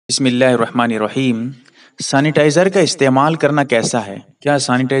बिस्मिल्लाहिर्रहमानिर्रहीम। सैनिटाइज़र का इस्तेमाल करना कैसा है? क्या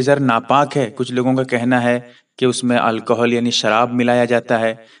सैनिटाइज़र नापाक है? कुछ लोगों का कहना है कि उसमें अल्कोहल यानी शराब मिलाया जाता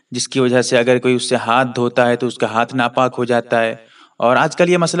है, जिसकी वजह से अगर कोई उससे हाथ धोता है तो उसका हाथ नापाक हो जाता है। और आजकल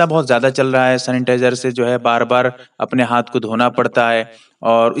ये मसला बहुत ज़्यादा चल रहा है, सैनिटाइज़र से जो है बार-बार अपने हाथ को धोना पड़ता है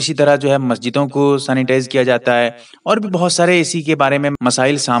और इसी तरह जो है मस्जिदों को सैनिटाइज़ किया जाता है और भी बहुत सारे इसी के बारे में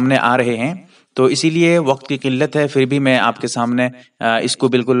मसाइल सामने आ रहे हैं। तो इसीलिए वक्त की किल्लत है, फिर भी मैं आपके सामने इसको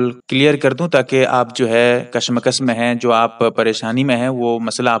बिल्कुल क्लियर कर दूं ताकि आप जो है कशमकश में हैं, जो आप परेशानी में हैं, वो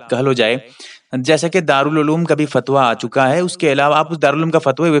मसला आपका हल हो जाए। जैसा कि दारुल उलूम का भी फतवा आ चुका है, उसके अलावा आप उस दारुल उलूम का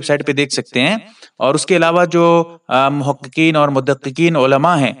फतवा वेबसाइट पे देख सकते हैं और उसके अलावा जो मुहक्किकीन और मुदक्किकीन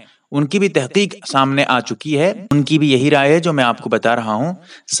उलमा हैं, उनकी भी तहकीक सामने आ चुकी है। उनकी भी यही राय है जो मैं आपको बता रहा हूँ।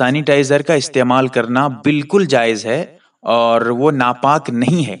 सैनिटाइज़र का इस्तेमाल करना बिल्कुल जायज़ है और वो नापाक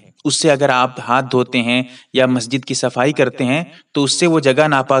नहीं है। उससे अगर आप हाथ धोते हैं या मस्जिद की सफाई करते हैं तो उससे वो जगह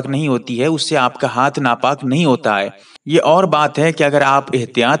नापाक नहीं होती है, उससे आपका हाथ नापाक नहीं होता है। ये और बात है कि अगर आप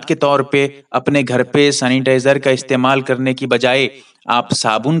एहतियात के तौर पे अपने घर पे सैनिटाइज़र का इस्तेमाल करने की बजाय आप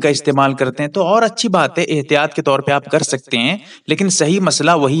साबुन का इस्तेमाल करते हैं तो और अच्छी बात है, एहतियात के तौर पे आप कर सकते हैं। लेकिन सही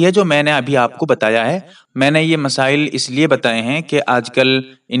मसला वही है जो मैंने अभी आपको बताया है। मैंने ये मसाइल इसलिए बताए हैं कि आजकल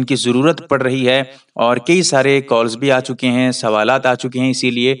इनकी ज़रूरत पड़ रही है और कई सारे कॉल्स भी आ चुके हैं, सवालात आ चुके हैं,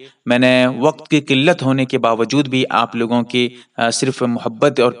 इसीलिए मैंने वक्त की किल्लत होने के बावजूद भी आप लोगों की सिर्फ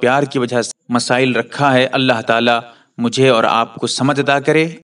मोहब्बत और प्यार की वजह से मसाइल रखा है। अल्लाह ताला मुझे और आपको समझ अता करे।